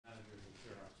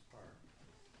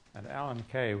And Alan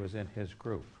Kay was in his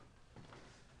group.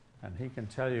 And he can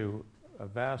tell you a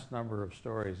vast number of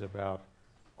stories about,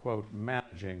 quote,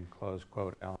 managing, close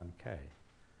quote, Alan Kay.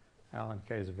 Alan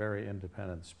Kay is a very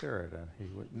independent spirit, and he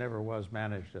never was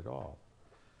managed at all.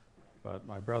 But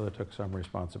my brother took some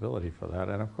responsibility for that.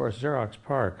 And of course, Xerox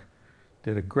PARC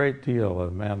did a great deal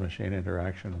of man-machine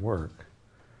interaction work.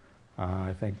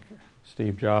 I think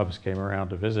Steve Jobs came around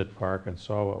to visit PARC and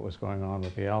saw what was going on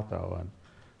with the Alto, and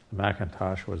the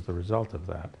Macintosh was the result of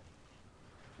that.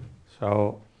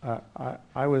 So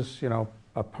I was,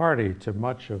 a party to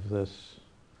much of this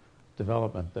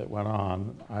development that went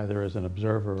on, either as an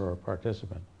observer or a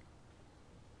participant.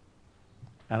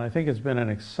 And I think it's been an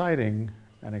exciting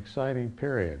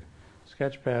period.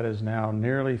 Sketchpad is now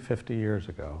nearly 50 years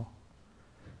ago.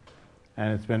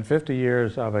 And it's been 50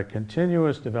 years of a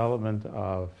continuous development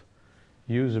of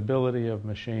usability of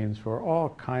machines for all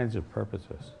kinds of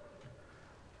purposes.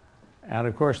 And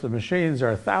of course, the machines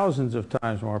are thousands of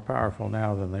times more powerful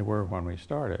now than they were when we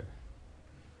started.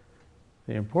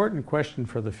 The important question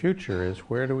for the future is,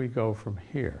 where do we go from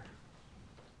here?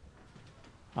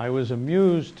 I was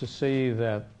amused to see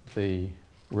that the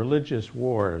religious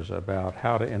wars about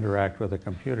how to interact with a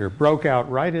computer broke out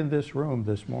right in this room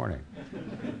this morning.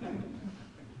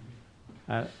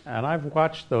 And I've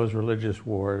watched those religious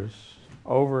wars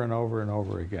over and over and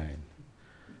over again.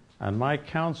 And my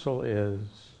counsel is,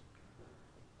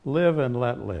 live and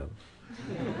let live.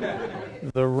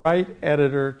 The right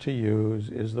editor to use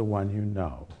is the one you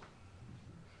know.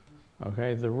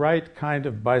 Okay, the right kind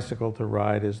of bicycle to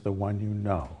ride is the one you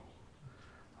know.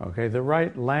 Okay, the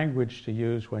right language to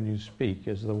use when you speak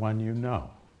is the one you know.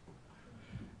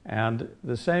 And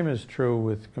the same is true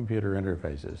with computer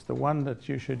interfaces. The one that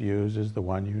you should use is the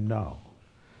one you know.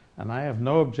 And I have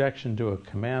no objection to a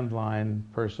command line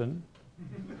person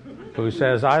who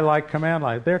says, I like command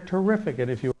line. They're terrific,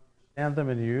 and if you understand them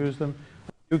and you use them,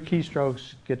 a few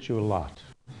keystrokes get you a lot.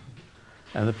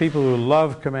 And the people who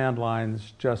love command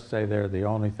lines just say they're the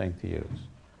only thing to use.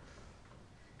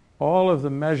 All of the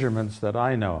measurements that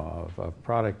I know of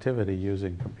productivity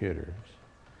using computers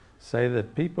say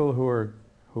that people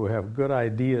who have good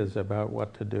ideas about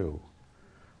what to do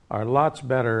are lots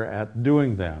better at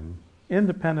doing them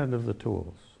independent of the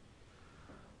tools.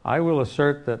 I will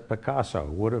assert that Picasso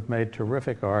would have made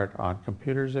terrific art on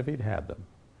computers if he'd had them.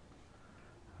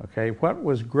 Okay, what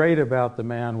was great about the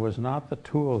man was not the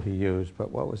tool he used, but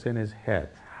what was in his head,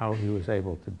 how he was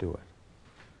able to do it.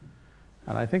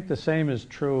 And I think the same is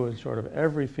true in sort of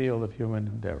every field of human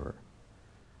endeavor.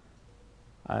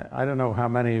 I don't know how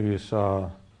many of you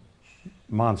saw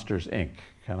Monsters, Inc.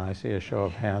 Can I see a show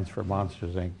of hands for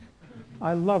Monsters, Inc.?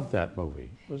 I loved that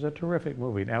movie. It was a terrific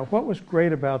movie. Now, what was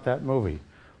great about that movie?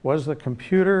 Was the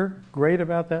computer great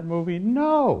about that movie?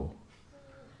 No.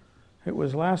 It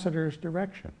was Lasseter's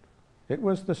direction. It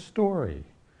was the story.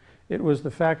 It was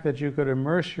the fact that you could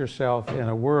immerse yourself in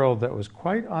a world that was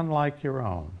quite unlike your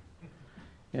own,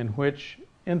 in which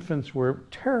infants were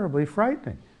terribly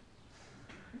frightening.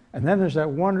 And then there's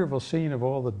that wonderful scene of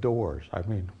all the doors. I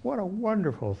mean, what a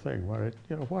wonderful thing.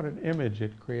 What an image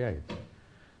it creates.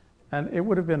 And it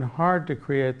would have been hard to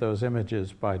create those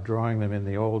images by drawing them in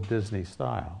the old Disney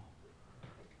style,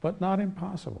 but not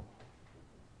impossible.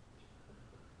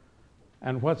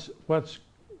 And what's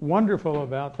wonderful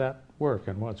about that work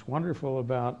and what's wonderful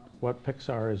about what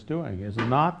Pixar is doing is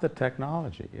not the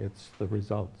technology, it's the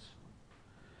results.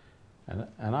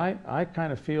 And I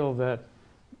kind of feel that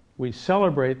we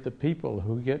celebrate the people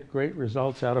who get great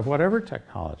results out of whatever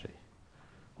technology.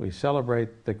 We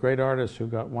celebrate the great artists who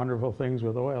got wonderful things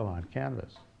with oil on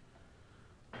canvas.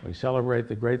 We celebrate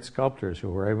the great sculptors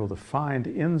who were able to find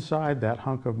inside that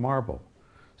hunk of marble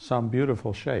some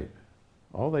beautiful shape.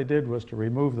 All they did was to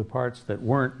remove the parts that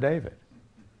weren't David,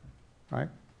 right?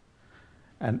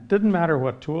 And it didn't matter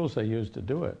what tools they used to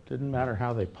do it. Didn't matter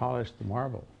how they polished the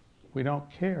marble. We don't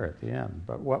care at the end.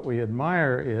 But what we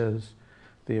admire is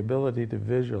the ability to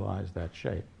visualize that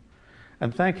shape.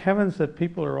 And thank heavens that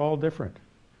people are all different,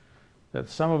 that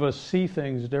some of us see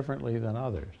things differently than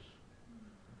others.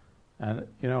 And,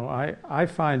 I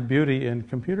find beauty in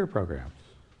computer programs.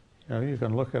 You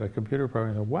can look at a computer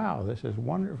program and go, wow, this is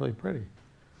wonderfully pretty.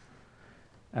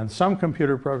 And some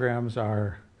computer programs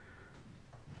are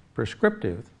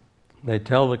prescriptive. They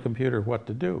tell the computer what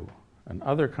to do. And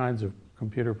other kinds of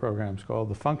computer programs, called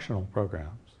the functional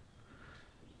programs,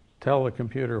 tell the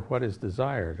computer what is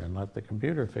desired and let the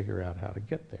computer figure out how to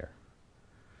get there.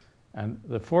 And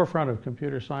the forefront of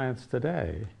computer science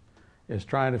today is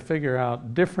trying to figure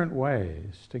out different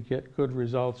ways to get good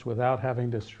results without having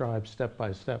to describe step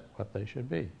by step what they should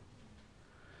be.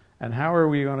 And how are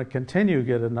we going to continue to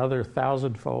get another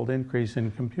 1,000-fold increase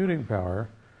in computing power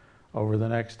over the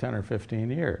next 10 or 15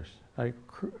 years? A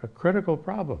critical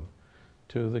problem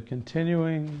to the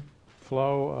continuing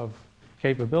flow of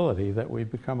capability that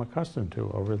we've become accustomed to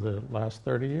over the last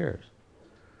 30 years.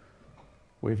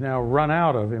 We've now run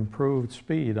out of improved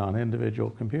speed on individual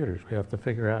computers. We have to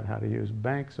figure out how to use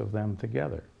banks of them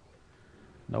together.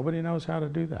 Nobody knows how to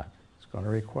do that. It's going to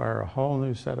require a whole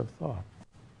new set of thought.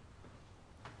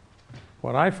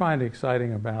 What I find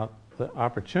exciting about the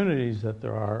opportunities that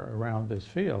there are around this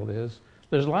field is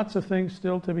there's lots of things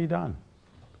still to be done.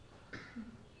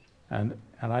 And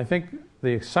I think the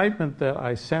excitement that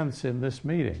I sense in this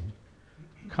meeting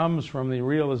comes from the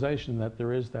realization that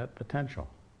there is that potential.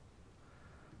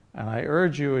 And I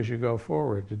urge you as you go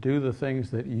forward to do the things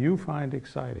that you find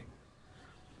exciting.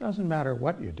 It doesn't matter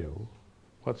what you do.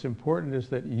 What's important is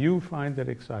that you find it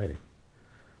exciting,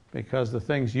 because the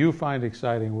things you find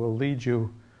exciting will lead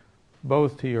you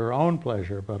both to your own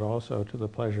pleasure but also to the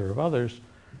pleasure of others,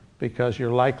 because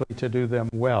you're likely to do them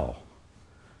well.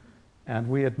 And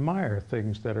we admire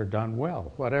things that are done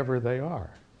well, whatever they are.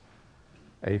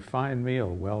 A fine meal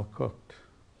well cooked,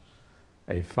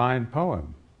 a fine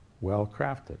poem well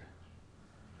crafted,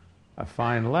 a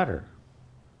fine letter.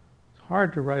 It's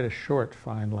hard to write a short,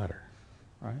 fine letter,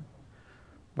 right?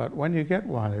 But when you get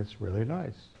one, it's really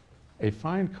nice. A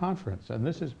fine conference, and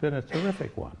this has been a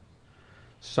terrific one.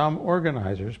 Some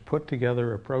organizers put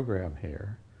together a program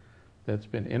here that's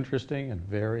been interesting and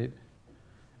varied,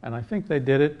 and I think they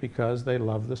did it because they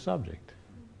love the subject.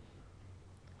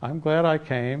 I'm glad I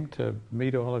came to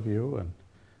meet all of you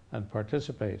and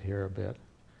participate here a bit.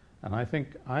 And I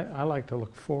think I like to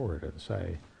look forward and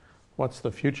say, what's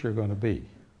the future going to be?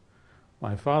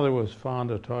 My father was fond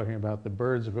of talking about the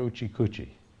birds of Uchi-Kuchi.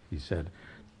 He said,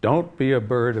 don't be a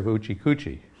bird of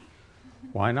Uchi-Kuchi.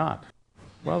 Why not?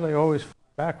 Well, they always fly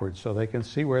backwards so they can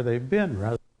see where they've been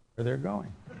rather than where they're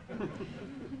going.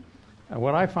 And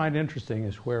what I find interesting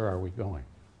is, where are we going?